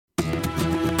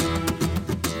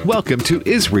Welcome to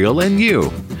Israel and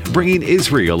You, bringing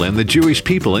Israel and the Jewish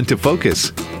people into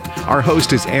focus. Our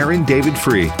host is Aaron David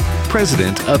Free,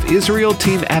 president of Israel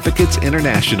Team Advocates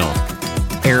International.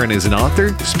 Aaron is an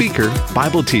author, speaker,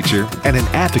 Bible teacher, and an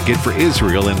advocate for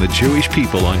Israel and the Jewish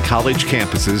people on college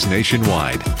campuses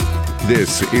nationwide.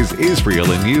 This is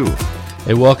Israel and You.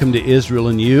 Hey, welcome to Israel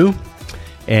and You.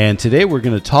 And today we're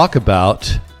going to talk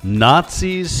about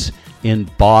Nazis in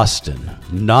Boston.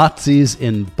 Nazis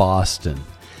in Boston.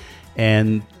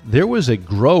 And there was a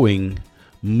growing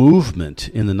movement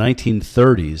in the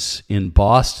 1930s in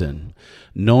Boston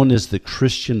known as the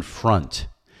Christian Front.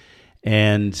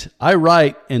 And I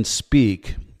write and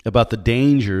speak about the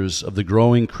dangers of the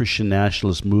growing Christian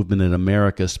nationalist movement in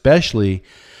America, especially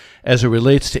as it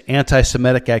relates to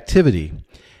anti-Semitic activity.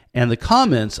 And the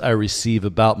comments I receive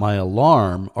about my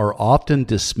alarm are often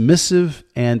dismissive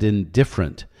and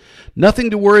indifferent. Nothing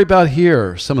to worry about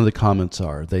here, some of the comments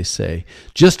are, they say.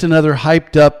 Just another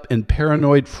hyped up and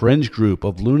paranoid fringe group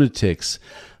of lunatics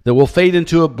that will fade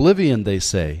into oblivion, they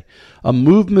say. A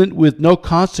movement with no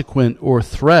consequence or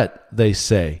threat, they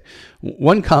say.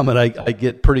 One comment I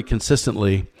get pretty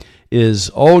consistently is,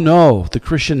 oh no, the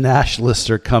Christian nationalists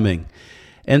are coming.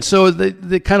 And so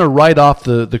they kind of write off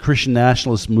the Christian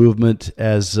nationalist movement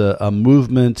as a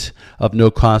movement of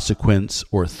no consequence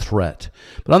or threat.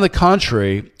 But on the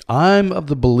contrary, I'm of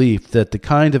the belief that the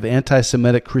kind of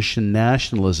anti-Semitic Christian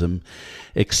nationalism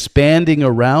expanding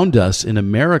around us in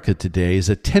America today is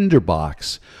a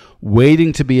tinderbox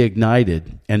waiting to be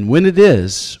ignited. And when it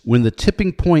is, when the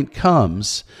tipping point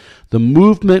comes, the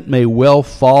movement may well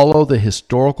follow the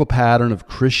historical pattern of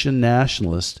Christian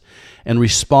nationalists and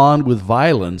respond with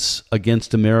violence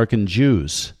against American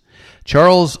Jews.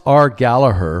 Charles R.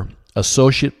 Gallagher,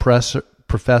 associate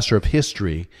professor of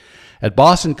history at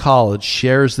Boston College,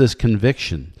 shares this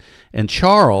conviction. And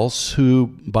Charles,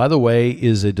 who, by the way,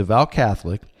 is a devout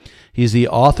Catholic, he's the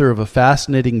author of a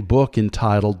fascinating book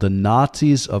entitled The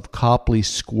Nazis of Copley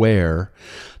Square,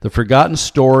 The Forgotten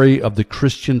Story of the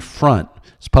Christian Front.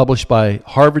 It's published by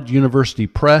Harvard University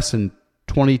Press in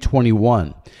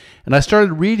 2021. And I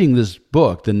started reading this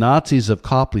book, The Nazis of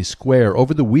Copley Square,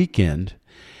 over the weekend.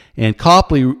 And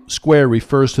Copley Square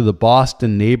refers to the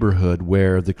Boston neighborhood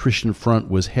where the Christian Front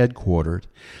was headquartered.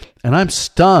 And I'm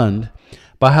stunned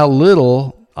by how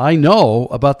little I know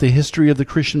about the history of the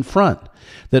Christian Front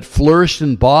that flourished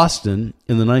in Boston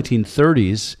in the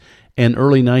 1930s and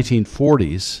early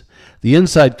 1940s. The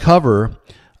inside cover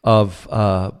of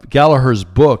Gallagher's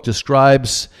book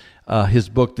describes his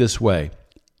book this way.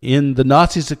 In The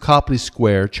Nazis of Copley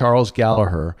Square, Charles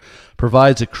Gallagher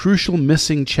provides a crucial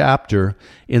missing chapter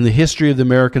in the history of the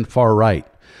American far right.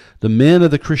 The men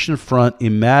of the Christian Front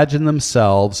imagine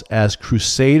themselves as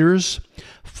crusaders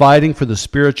fighting for the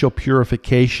spiritual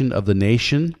purification of the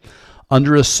nation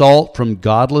under assault from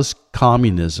godless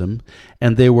communism,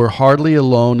 and they were hardly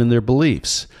alone in their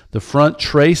beliefs. The Front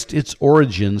traced its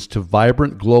origins to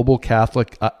vibrant global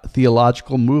Catholic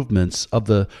theological movements of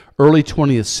the early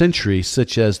 20th century,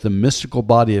 such as the Mystical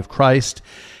Body of Christ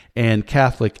and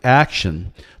Catholic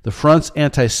Action. The Front's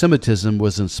anti-Semitism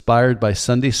was inspired by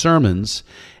Sunday sermons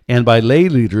and by lay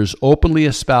leaders openly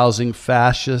espousing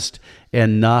fascist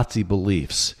and Nazi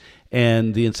beliefs.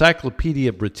 And the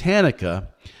Encyclopedia Britannica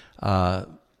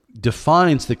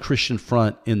defines the Christian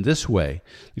Front in this way.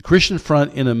 The Christian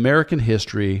Front in American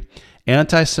history,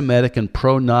 anti-Semitic and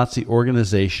pro-Nazi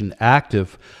organization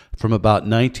active from about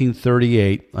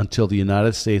 1938 until the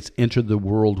United States entered the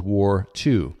World War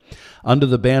II. Under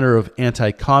the banner of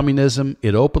anti-communism,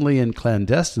 it openly and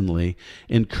clandestinely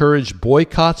encouraged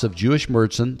boycotts of Jewish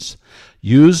merchants,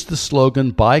 used the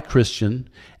slogan Buy Christian,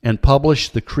 and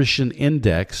published the Christian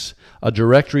Index, a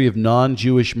directory of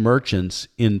non-Jewish merchants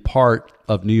in part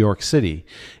of New York City.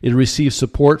 It received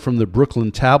support from the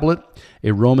Brooklyn Tablet,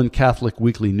 a Roman Catholic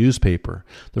weekly newspaper.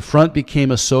 The Front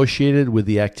became associated with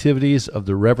the activities of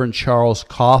the Reverend Charles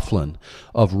Coughlin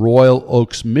of Royal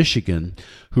Oaks, Michigan,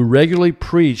 who regularly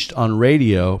preached on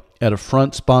radio at a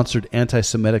Front-sponsored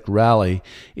anti-Semitic rally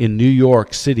in New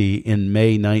York City in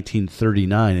May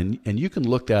 1939. And you can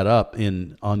look that up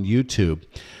on YouTube.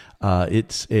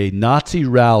 It's a Nazi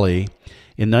rally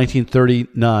in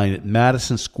 1939 at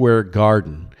Madison Square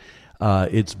Garden.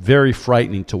 It's very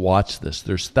frightening to watch this.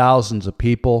 There's thousands of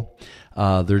people.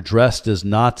 They're dressed as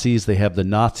Nazis. They have the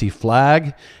Nazi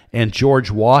flag and George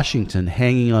Washington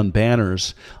hanging on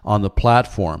banners on the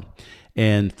platform.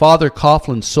 And Father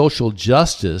Coughlin's social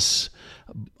justice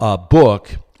book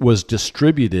was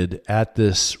distributed at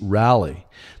this rally.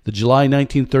 The July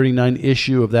 1939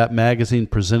 issue of that magazine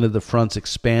presented the Front's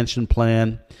expansion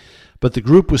plan, But the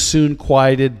group was soon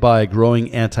quieted by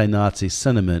growing anti-Nazi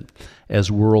sentiment as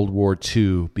World War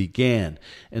II began.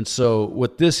 And so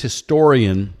what this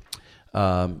historian,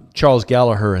 Charles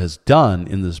Gallagher, has done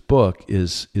in this book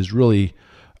is really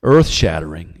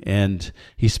earth-shattering. And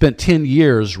he spent 10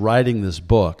 years writing this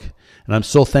book. And I'm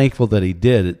so thankful that he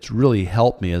did. It's really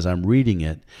helped me as I'm reading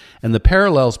it. And the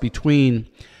parallels between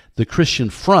the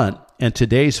Christian Front and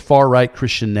today's far-right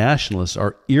Christian nationalists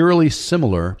are eerily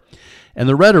similar, and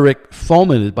the rhetoric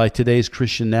fomented by today's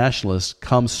Christian nationalists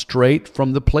comes straight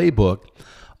from the playbook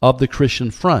of the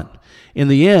Christian Front. In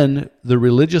the end, the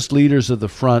religious leaders of the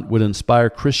Front would inspire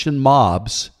Christian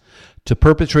mobs to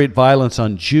perpetrate violence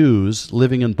on Jews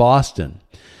living in Boston.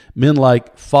 Men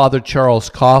like Father Charles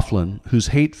Coughlin, whose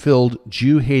hate-filled,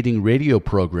 Jew-hating radio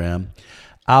program,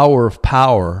 Hour of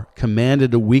Power,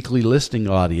 commanded a weekly listening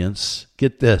audience,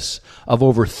 get this, of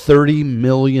over 30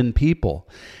 million people.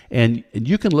 And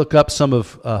you can look up some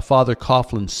of Father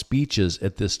Coughlin's speeches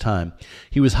at this time.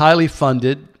 He was highly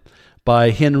funded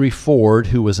by Henry Ford,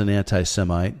 who was an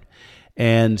anti-Semite,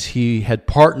 and he had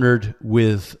partnered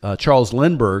with Charles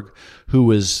Lindbergh, who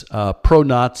was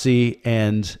pro-Nazi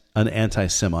and an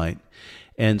anti-Semite.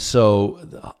 And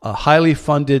so a highly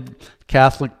funded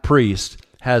Catholic priest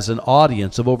has an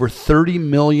audience of over 30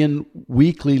 million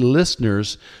weekly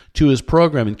listeners to his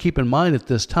program. And keep in mind, at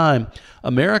this time,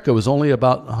 America was only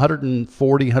about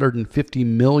 140, 150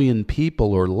 million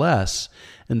people or less,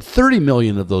 and 30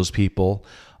 million of those people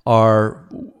are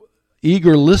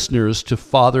eager listeners to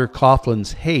Father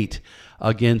Coughlin's hate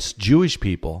against Jewish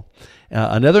people.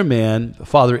 Another man,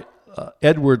 Father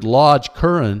Edward Lodge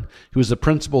Curran, who was the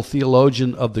principal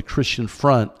theologian of the Christian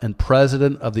Front and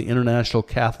president of the International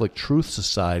Catholic Truth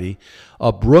Society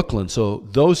of Brooklyn. So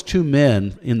those two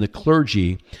men in the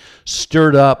clergy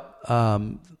stirred up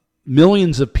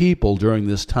millions of people during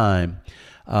this time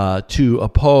to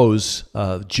oppose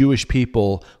Jewish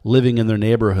people living in their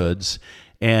neighborhoods.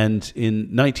 And in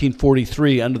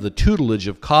 1943, under the tutelage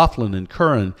of Coughlin and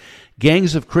Curran,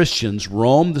 gangs of Christians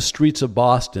roamed the streets of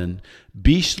Boston,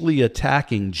 beastly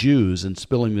attacking Jews and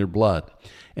spilling their blood.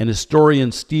 And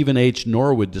historian Stephen H.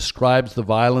 Norwood describes the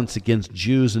violence against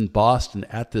Jews in Boston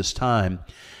at this time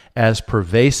as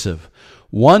pervasive.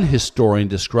 One historian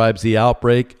describes the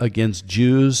outbreak against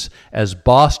Jews as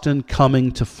Boston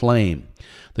coming to flame.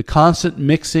 The constant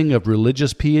mixing of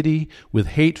religious piety with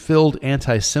hate-filled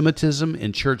anti-Semitism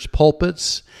in church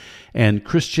pulpits and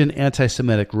Christian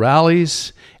anti-Semitic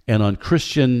rallies and on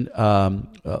Christian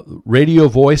radio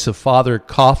voice of Father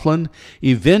Coughlin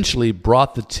eventually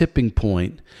brought the tipping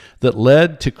point that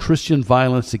led to Christian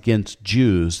violence against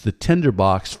Jews. The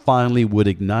tinderbox finally would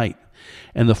ignite.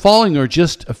 And the following are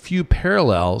just a few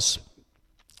parallels.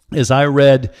 As I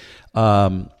read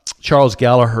Charles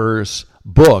Gallagher's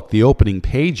book, The Opening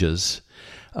Pages,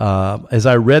 as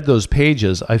I read those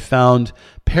pages, I found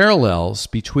parallels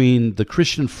between the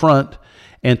Christian Front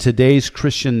and today's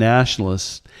Christian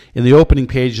nationalists in the opening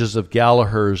pages of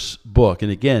Gallagher's book.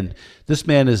 And again, this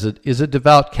man is a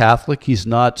devout Catholic. He's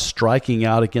not striking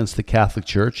out against the Catholic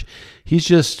Church. He's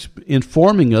just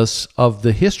informing us of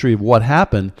the history of what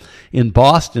happened in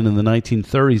Boston in the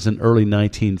 1930s and early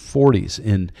 1940s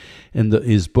in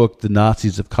his book, The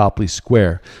Nazis of Copley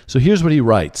Square. So here's what he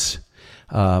writes,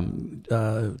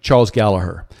 Charles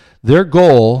Gallagher. Their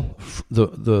goal,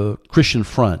 the Christian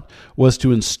Front, was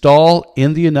to install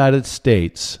in the United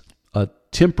States a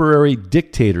temporary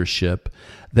dictatorship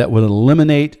that would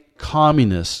eliminate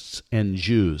communists and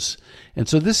Jews. And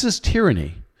so this is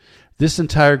tyranny. This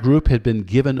entire group had been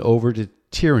given over to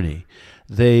tyranny.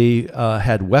 They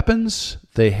had weapons,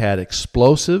 they had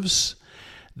explosives,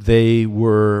 they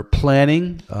were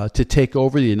planning to take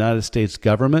over the United States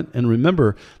government. And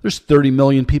remember, there's 30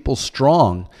 million people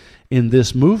strong in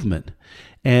this movement.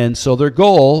 And so their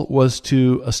goal was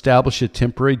to establish a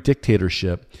temporary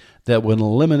dictatorship that would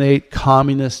eliminate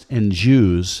communists and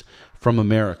Jews from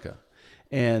America.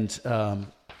 And the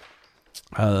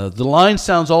line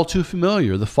sounds all too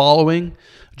familiar. The following,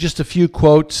 just a few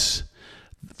quotes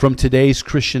from today's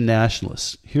Christian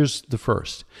nationalists. Here's the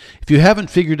first. If you haven't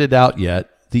figured it out yet,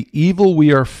 the evil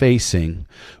we are facing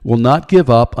will not give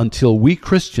up until we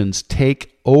Christians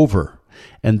take over.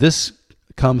 And this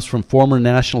comes from former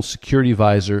National Security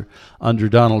Advisor under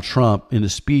Donald Trump in a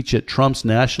speech at Trump's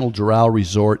National Doral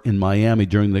Resort in Miami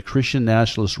during the Christian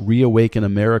Nationalist Reawaken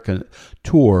America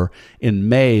tour in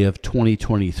May of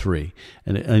 2023.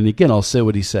 And again, I'll say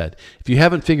what he said. If you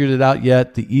haven't figured it out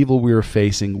yet, the evil we are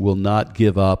facing will not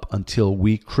give up until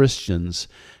we Christians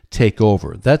take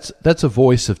over. That's a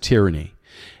voice of tyranny.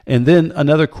 And then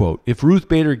another quote, if Ruth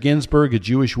Bader Ginsburg, a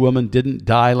Jewish woman, didn't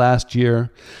die last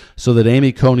year so that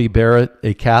Amy Coney Barrett,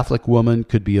 a Catholic woman,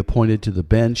 could be appointed to the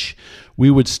bench, we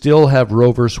would still have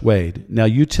Roe v. Wade. Now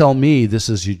you tell me this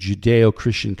is a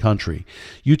Judeo-Christian country.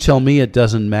 You tell me it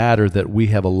doesn't matter that we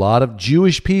have a lot of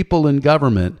Jewish people in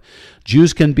government.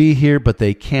 Jews can be here, but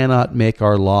they cannot make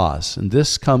our laws. And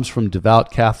this comes from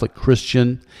devout Catholic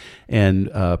Christian and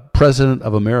President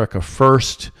of America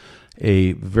First,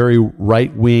 a very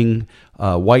right-wing,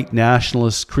 white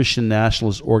nationalist, Christian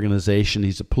nationalist organization.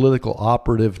 He's a political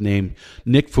operative named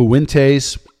Nick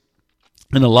Fuentes.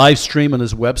 In a live stream on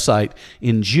his website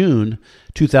in June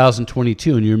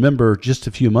 2022, and you remember just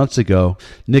a few months ago,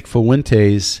 Nick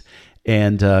Fuentes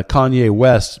and Kanye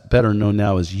West, better known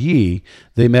now as Ye,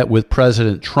 they met with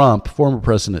President Trump, former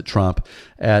President Trump,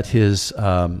 at his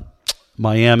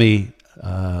Miami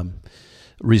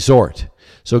resort.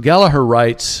 So Gallagher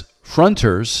writes,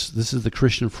 Fronters, this is the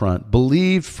Christian Front,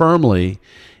 believe firmly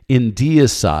in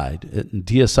deicide.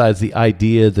 Deicide is the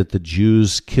idea that the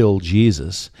Jews killed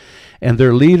Jesus. And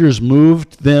their leaders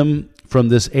moved them from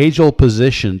this age-old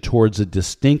position towards a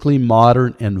distinctly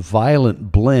modern and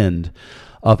violent blend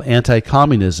of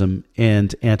anti-communism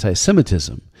and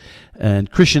anti-Semitism.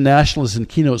 And Christian nationalist and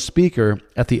keynote speaker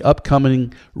at the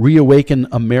upcoming Reawaken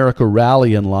America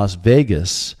rally in Las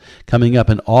Vegas, coming up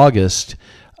in August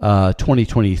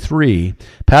 2023,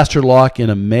 Pastor Locke,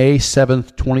 in a May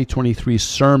 7th, 2023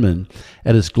 sermon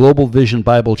at his Global Vision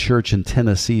Bible Church in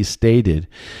Tennessee stated,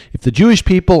 if the Jewish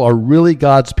people are really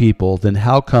God's people, then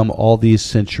how come all these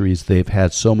centuries they've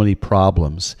had so many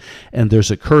problems and there's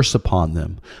a curse upon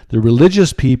them? The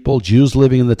religious people, Jews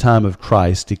living in the time of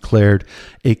Christ, declared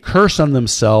a curse on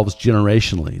themselves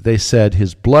generationally. They said,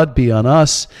 his blood be on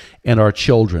us and our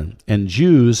children. And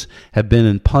Jews have been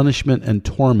in punishment and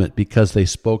torment because they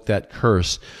spoke that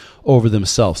curse over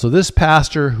themselves. So this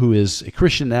pastor, who is a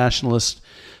Christian nationalist,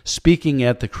 speaking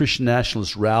at the Christian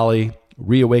Nationalist Rally,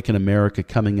 Reawaken America,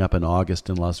 coming up in August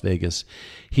in Las Vegas,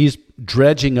 he's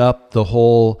dredging up the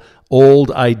whole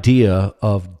old idea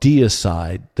of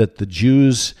deicide, that the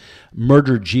Jews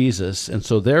murdered Jesus, and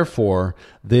so therefore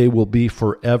they will be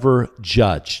forever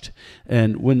judged.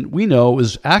 And when we know it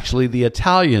was actually the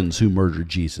Italians who murdered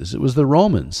Jesus, it was the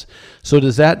Romans. So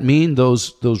does that mean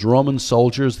those Roman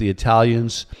soldiers, the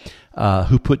Italians,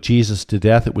 who put Jesus to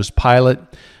death, it was Pilate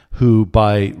who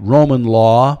by Roman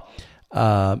law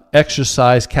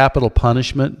exercised capital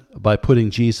punishment by putting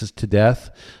Jesus to death?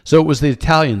 So it was the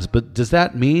Italians, but does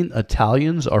that mean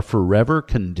Italians are forever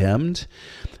condemned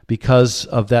because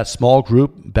of that small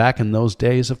group back in those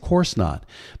days? Of course not.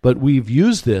 But we've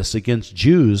used this against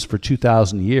Jews for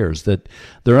 2,000 years, that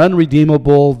they're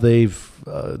unredeemable, they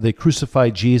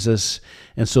crucified Jesus,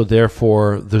 and so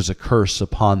therefore there's a curse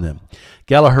upon them.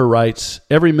 Gallagher writes,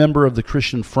 every member of the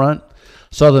Christian Front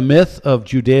saw the myth of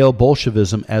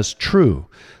Judeo-Bolshevism as true.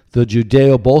 The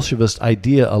Judeo-Bolshevist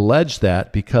idea alleged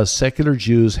that because secular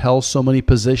Jews held so many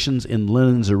positions in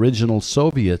Lenin's original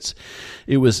Soviets,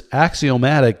 it was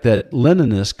axiomatic that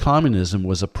Leninist communism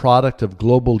was a product of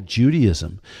global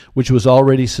Judaism, which was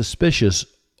already suspicious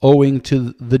owing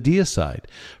to the deicide.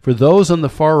 For those on the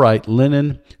far right,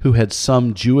 Lenin, who had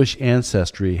some Jewish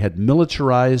ancestry, had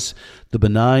militarized the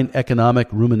benign economic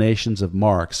ruminations of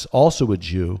Marx, also a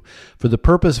Jew, for the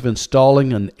purpose of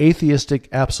installing an atheistic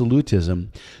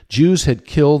absolutism. Jews had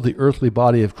killed the earthly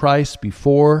body of Christ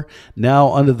before.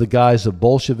 Now, under the guise of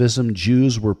Bolshevism,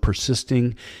 Jews were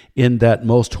persisting in that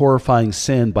most horrifying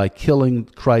sin by killing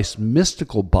Christ's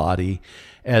mystical body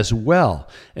as well.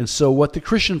 And so what the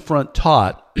Christian Front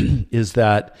taught is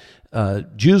that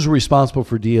Jews were responsible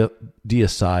for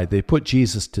deicide. They put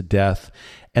Jesus to death,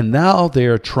 and now they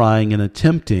are trying and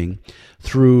attempting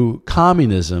through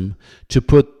communism to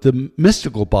put the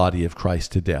mystical body of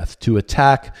Christ to death, to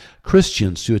attack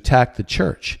Christians, to attack the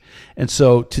church. And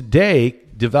so today,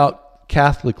 devout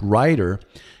Catholic writer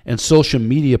and social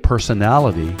media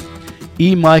personality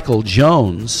E. Michael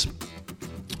Jones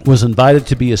was invited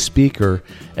to be a speaker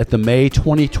at the May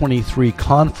 2023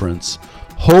 conference,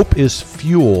 Hope is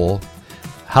Fuel,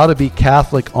 How to Be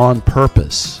Catholic on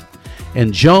Purpose.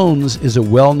 And Jones is a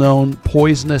well-known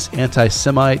poisonous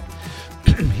anti-Semite.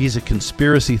 He's a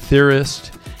conspiracy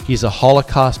theorist. He's a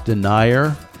Holocaust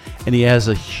denier. And he has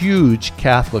a huge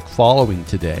Catholic following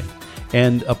today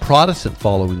and a Protestant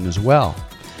following as well.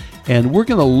 And we're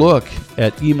going to look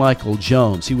at E. Michael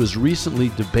Jones. He was recently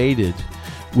debated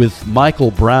with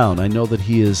Michael Brown. I know that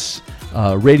he is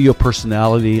a radio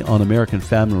personality on American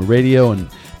Family Radio, and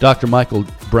Dr. Michael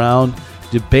Brown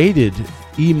debated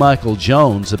E. Michael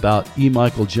Jones about E.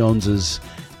 Michael Jones's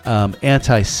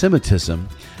anti-Semitism.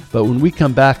 But when we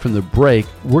come back from the break,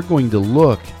 we're going to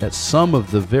look at some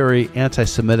of the very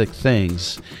anti-Semitic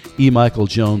things E. Michael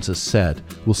Jones has said.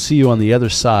 We'll see you on the other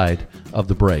side of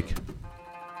the break.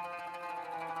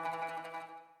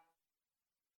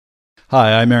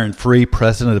 Hi, I'm Aaron Free,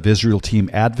 president of Israel Team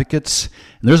Advocates.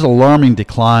 And there's an alarming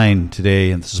decline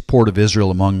today in the support of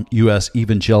Israel among U.S.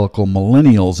 evangelical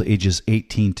millennials ages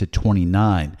 18 to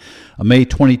 29. A May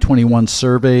 2021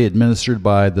 survey administered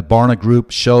by the Barna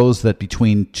Group shows that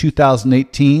between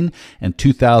 2018 and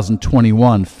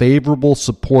 2021, favorable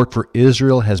support for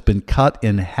Israel has been cut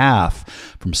in half,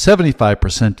 from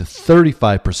 75% to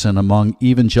 35% among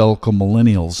evangelical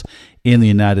millennials in the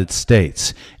United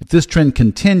States. If this trend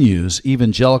continues,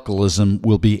 evangelicalism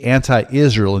will be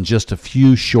anti-Israel in just a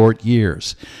few short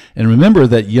years. And remember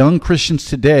that young Christians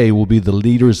today will be the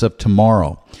leaders of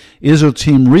tomorrow. Israel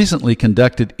Team recently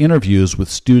conducted interviews with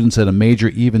students at a major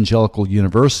evangelical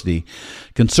university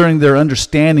concerning their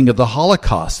understanding of the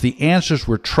Holocaust. The answers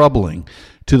were troubling.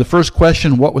 To the first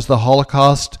question, what was the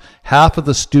Holocaust? Half of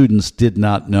the students did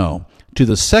not know. To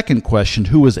the second question,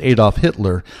 who was Adolf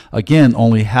Hitler? Again,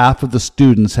 only half of the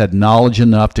students had knowledge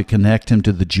enough to connect him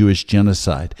to the Jewish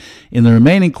genocide. In the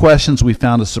remaining questions, we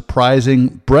found a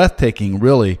surprising, breathtaking,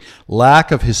 really,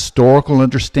 lack of historical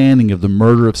understanding of the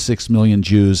murder of 6 million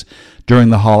Jews during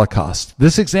the Holocaust.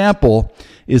 This example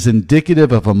is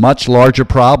indicative of a much larger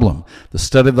problem. The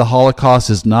study of the Holocaust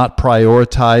is not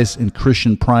prioritized in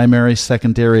Christian primary,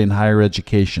 secondary, and higher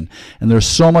education. And there's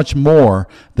so much more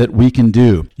that we can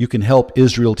do. You can help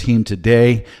Israel Team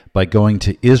today by going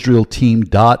to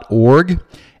israelteam.org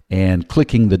and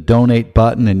clicking the donate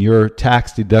button, and your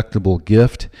tax-deductible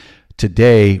gift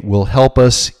today will help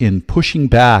us in pushing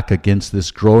back against this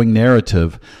growing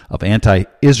narrative of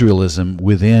anti-Israelism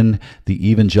within the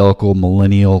evangelical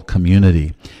millennial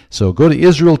community. So go to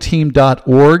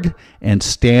israelteam.org and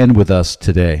stand with us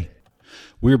today.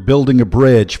 We're building a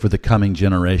bridge for the coming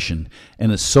generation,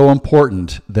 and it's so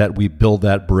important that we build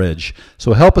that bridge.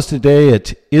 So help us today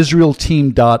at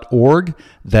israelteam.org.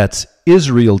 That's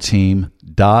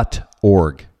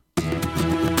israelteam.org.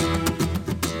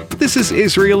 This is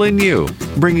Israel in You,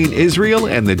 bringing Israel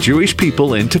and the Jewish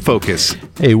people into focus.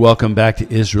 Hey, welcome back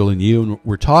to Israel in You. And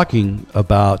we're talking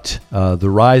about the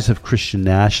rise of Christian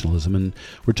nationalism. And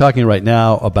we're talking right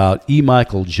now about E.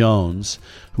 Michael Jones,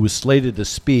 who was slated to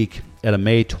speak at a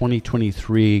May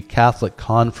 2023 Catholic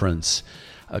conference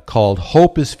called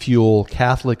Hope is Fuel,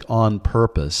 Catholic on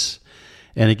Purpose.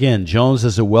 And again, Jones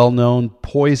is a well-known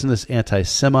poisonous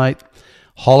anti-Semite,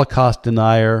 Holocaust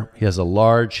denier. He has a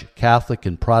large Catholic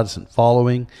and Protestant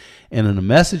following. And in a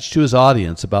message to his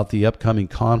audience about the upcoming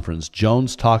conference,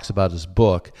 Jones talks about his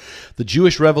book, The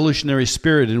Jewish Revolutionary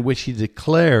Spirit, in which he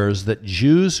declares that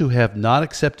Jews who have not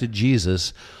accepted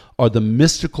Jesus are the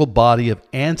mystical body of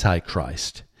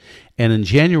Antichrist. And in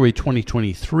January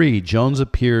 2023, Jones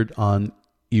appeared on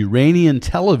Iranian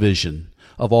television,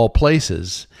 of all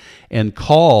places, and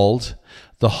called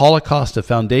the Holocaust a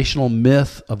foundational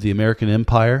myth of the American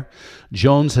empire.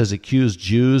 Jones has accused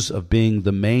Jews of being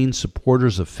the main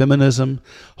supporters of feminism,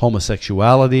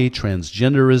 homosexuality,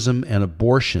 transgenderism, and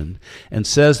abortion, and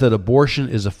says that abortion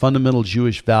is a fundamental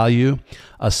Jewish value,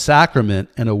 a sacrament,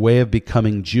 and a way of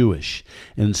becoming Jewish.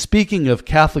 And speaking of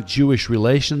Catholic-Jewish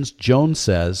relations, Jones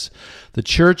says, the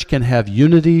church can have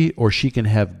unity or she can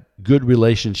have good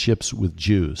relationships with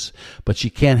Jews, but she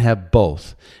can't have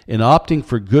both. In opting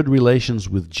for good relations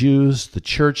with Jews, the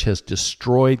church has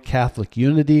destroyed Catholic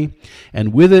unity,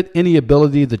 and with it, any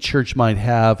ability the church might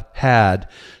have had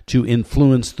to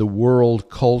influence the world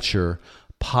culture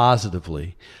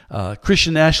positively.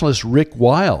 Christian nationalist Rick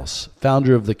Wiles,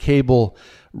 founder of the cable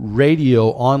radio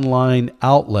online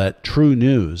outlet True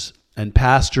News and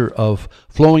pastor of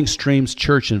Flowing Streams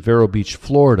Church in Vero Beach,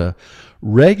 Florida,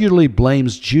 regularly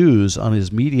blames Jews on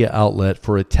his media outlet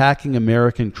for attacking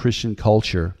American Christian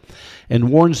culture and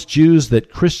warns Jews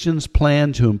that Christians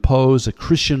plan to impose a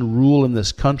Christian rule in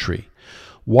this country.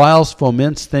 Wiles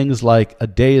foments things like a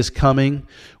day is coming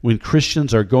when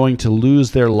Christians are going to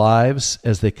lose their lives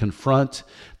as they confront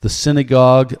the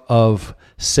synagogue of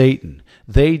Satan.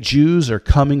 They, Jews, are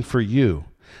coming for you.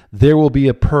 There will be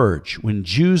a purge. When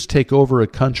Jews take over a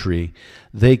country,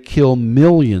 they kill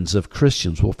millions of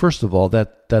Christians. Well, first of all,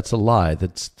 that's a lie.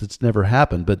 That's never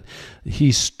happened. But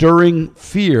he's stirring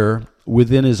fear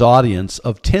within his audience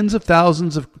of tens of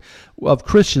thousands of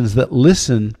Christians that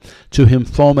listen to him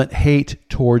foment hate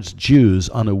towards Jews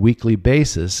on a weekly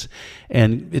basis.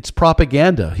 And it's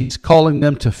propaganda. He's calling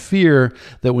them to fear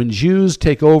that when Jews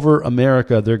take over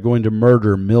America, they're going to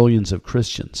murder millions of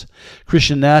Christians.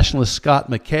 Christian nationalist Scott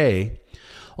McKay,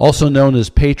 also known as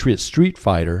Patriot Street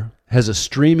Fighter, has a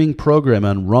streaming program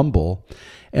on Rumble,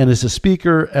 and as a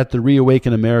speaker at the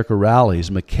Reawaken America rallies,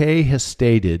 McKay has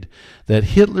stated that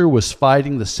Hitler was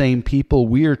fighting the same people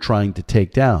we are trying to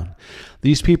take down.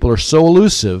 These people are so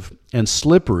elusive and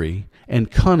slippery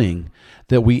and cunning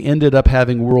that we ended up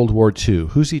having World War II.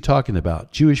 Who's he talking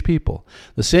about? Jewish people.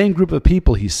 The same group of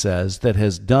people, he says, that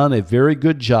has done a very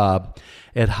good job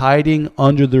at hiding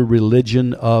under the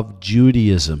religion of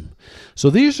Judaism. So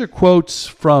these are quotes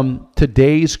from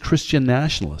today's Christian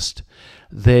nationalist.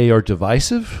 They are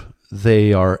divisive.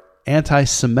 They are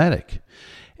anti-Semitic.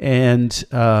 And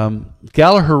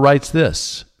Gallagher writes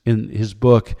this in his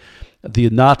book, The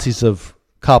Nazis of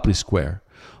Copley Square.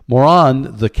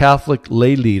 Moran, the Catholic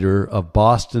lay leader of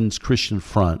Boston's Christian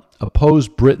Front,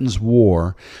 opposed Britain's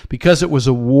war because it was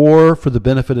a war for the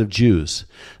benefit of Jews,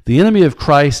 the enemy of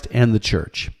Christ and the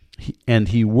church. And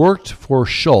he worked for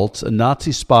Schultz, a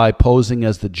Nazi spy posing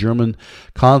as the German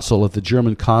consul at the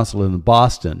German consulate in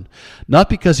Boston, not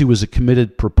because he was a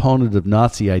committed proponent of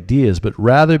Nazi ideas, but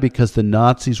rather because the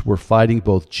Nazis were fighting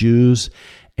both Jews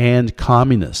and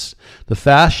communists. The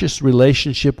fascist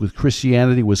relationship with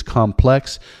Christianity was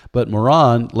complex, but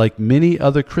Moran, like many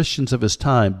other Christians of his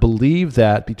time, believed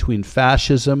that between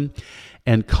fascism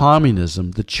and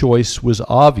communism, the choice was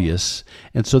obvious,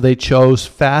 and so they chose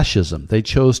fascism. They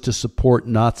chose to support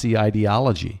Nazi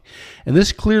ideology. And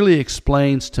this clearly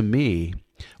explains to me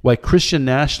why Christian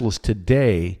nationalists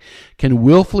today can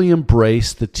willfully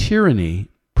embrace the tyranny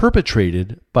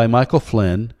perpetrated by Michael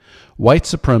Flynn, white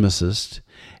supremacists,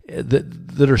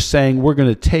 that are saying we're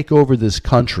going to take over this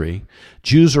country.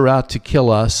 Jews are out to kill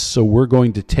us, so we're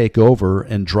going to take over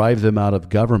and drive them out of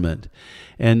government.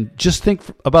 And just think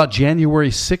about January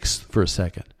 6th for a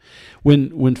second.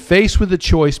 When faced with the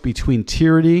choice between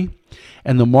tyranny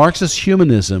and the Marxist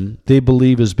humanism they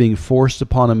believe is being forced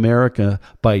upon America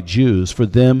by Jews, for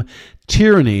them,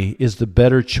 tyranny is the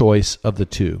better choice of the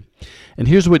two. And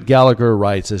here's what Gallagher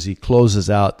writes as he closes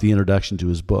out the introduction to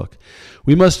his book.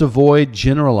 We must avoid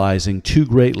generalizing too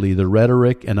greatly the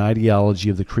rhetoric and ideology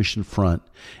of the Christian Front,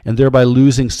 and thereby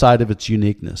losing sight of its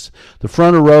uniqueness. The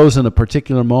Front arose in a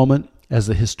particular moment, as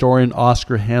the historian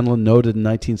Oscar Hanlon noted in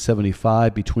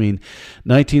 1975, between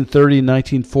 1930 and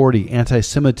 1940,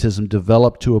 anti-Semitism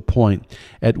developed to a point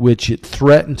at which it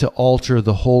threatened to alter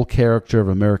the whole character of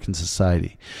American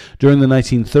society. During the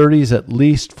 1930s, at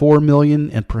least 4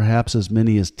 million and perhaps as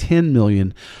many as 10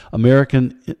 million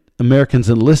Americans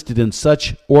enlisted in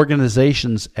such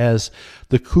organizations as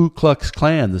the Ku Klux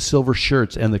Klan, the Silver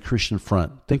Shirts, and the Christian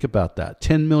Front. Think about that.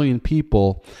 10 million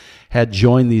people had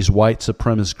joined these white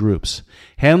supremacist groups.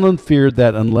 Hanlon feared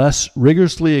that unless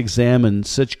rigorously examined,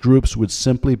 such groups would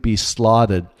simply be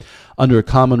slotted under a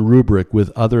common rubric with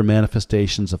other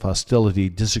manifestations of hostility,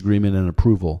 disagreement, and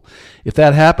approval. If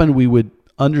that happened, we would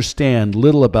understand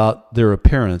little about their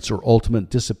appearance or ultimate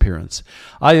disappearance.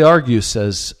 I argue,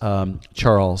 says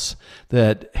Charles,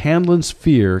 that Hanlon's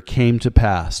fear came to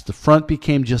pass. The Front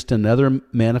became just another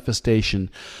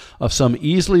manifestation of some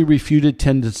easily refuted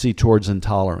tendency towards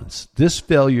intolerance. This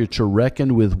failure to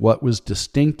reckon with what was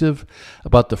distinctive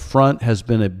about the Front has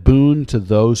been a boon to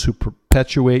those who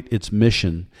perpetuate its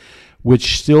mission,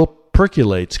 which still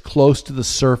percolates close to the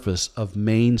surface of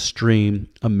mainstream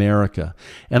America.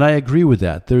 And I agree with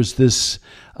that. There's this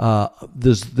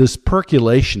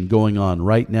percolation going on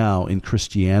right now in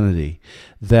Christianity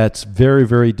that's very,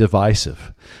 very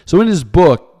divisive. So in his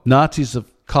book, Nazis of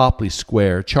Copley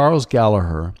Square, Charles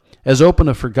Gallagher has opened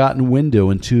a forgotten window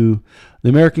into the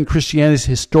American Christianity's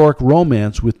historic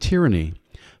romance with tyranny,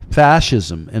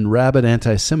 fascism, and rabid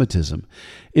anti-Semitism.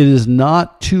 It is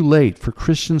not too late for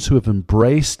Christians who have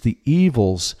embraced the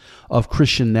evils of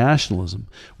Christian nationalism,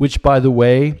 which, by the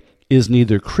way, is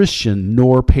neither Christian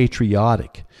nor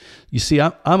patriotic. You see,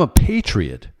 I'm a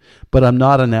patriot, but I'm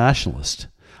not a nationalist.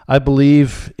 I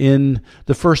believe in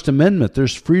the First Amendment.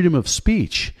 There's freedom of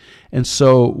speech. And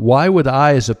so why would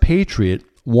I, as a patriot,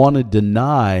 want to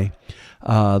deny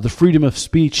the freedom of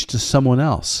speech to someone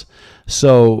else?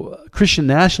 So Christian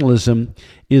nationalism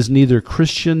is neither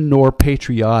Christian nor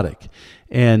patriotic.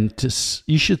 And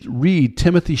you should read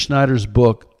Timothy Schneider's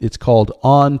book. It's called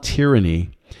On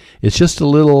Tyranny. It's just a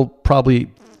little,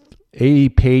 probably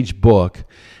 80-page book,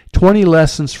 20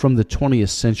 lessons from the 20th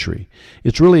century.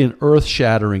 It's really an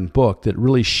earth-shattering book that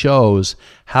really shows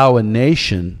how a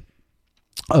nation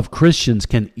of Christians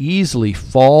can easily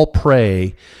fall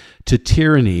prey to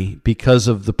tyranny because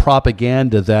of the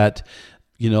propaganda that,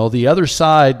 the other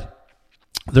side,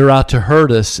 they're out to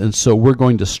hurt us, and so we're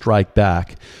going to strike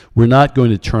back. We're not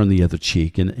going to turn the other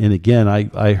cheek. And again,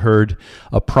 I heard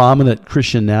a prominent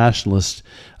Christian nationalist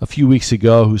a few weeks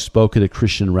ago who spoke at a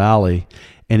Christian rally,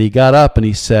 And he got up and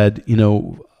he said,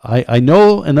 I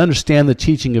know and understand the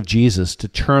teaching of Jesus to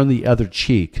turn the other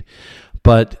cheek,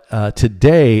 but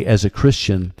today as a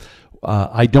Christian,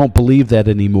 I don't believe that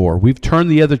anymore. We've turned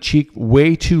the other cheek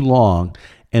way too long,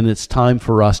 and it's time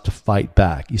for us to fight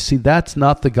back. You see, that's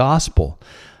not the gospel.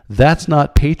 That's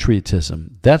not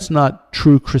patriotism. That's not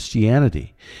true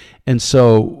Christianity. And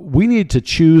so we need to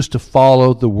choose to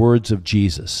follow the words of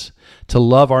Jesus, to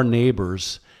love our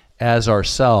neighbors as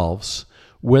ourselves,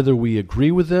 whether we agree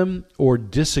with them or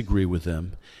disagree with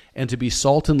them, and to be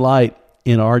salt and light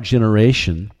in our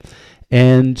generation,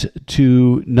 and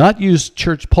to not use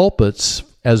church pulpits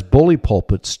as bully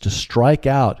pulpits to strike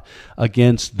out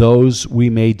against those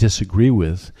we may disagree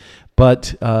with,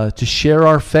 but to share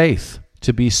our faith,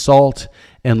 to be salt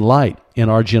and light in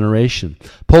our generation.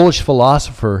 Polish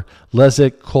philosopher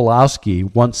Leszek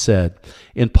Kolakowski once said,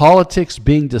 "In politics,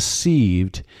 being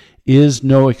deceived is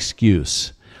no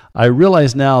excuse." I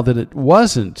realize now that it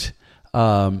wasn't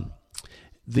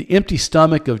the empty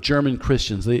stomach of German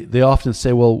Christians. They often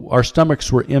say, well, our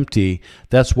stomachs were empty.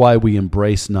 That's why we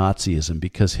embrace Nazism,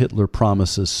 because Hitler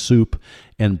promises soup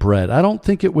and bread. I don't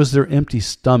think it was their empty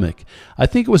stomach. I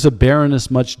think it was a barrenness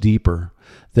much deeper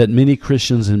that many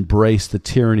Christians embraced the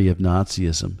tyranny of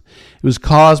Nazism. It was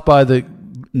caused by the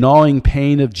gnawing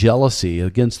pain of jealousy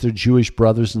against their Jewish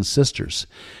brothers and sisters.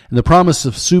 And the promise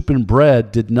of soup and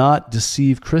bread did not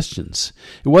deceive Christians.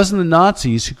 It wasn't the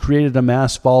Nazis who created a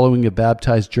mass following of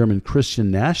baptized German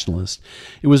Christian nationalists.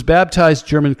 It was baptized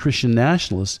German Christian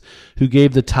nationalists who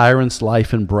gave the tyrants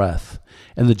life and breath.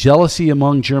 And the jealousy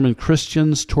among German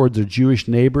Christians toward their Jewish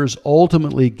neighbors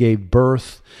ultimately gave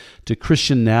birth to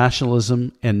Christian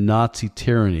nationalism and Nazi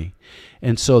tyranny.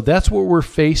 And so that's what we're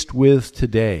faced with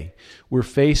today. We're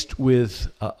faced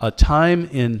with a time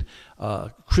in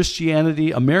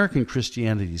Christianity, American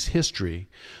Christianity's history,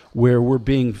 where we're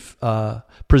being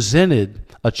presented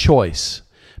a choice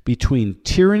between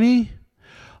tyranny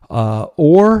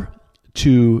or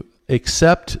to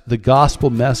accept the gospel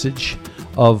message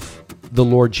of the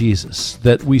Lord Jesus,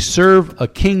 that we serve a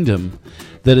kingdom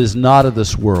that is not of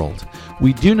this world.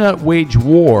 We do not wage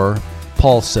war,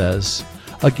 Paul says,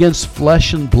 against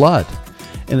flesh and blood.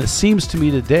 And it seems to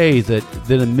me today that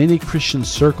in many Christian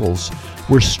circles,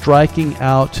 we're striking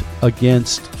out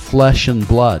against flesh and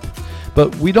blood.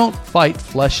 But we don't fight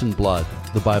flesh and blood,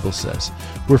 the Bible says.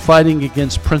 We're fighting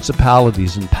against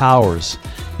principalities and powers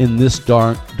in this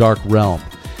dark realm.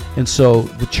 And so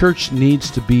the church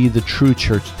needs to be the true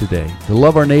church today, to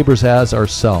love our neighbors as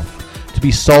ourselves, to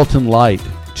be salt and light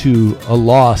to a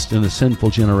lost and a sinful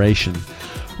generation,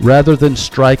 rather than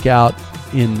strike out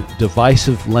in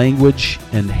divisive language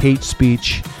and hate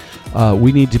speech.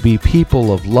 We need to be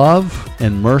people of love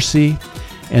and mercy,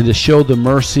 and to show the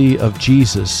mercy of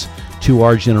Jesus to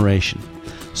our generation.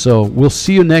 So we'll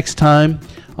see you next time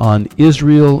on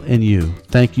Israel and You.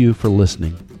 Thank you for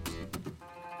listening.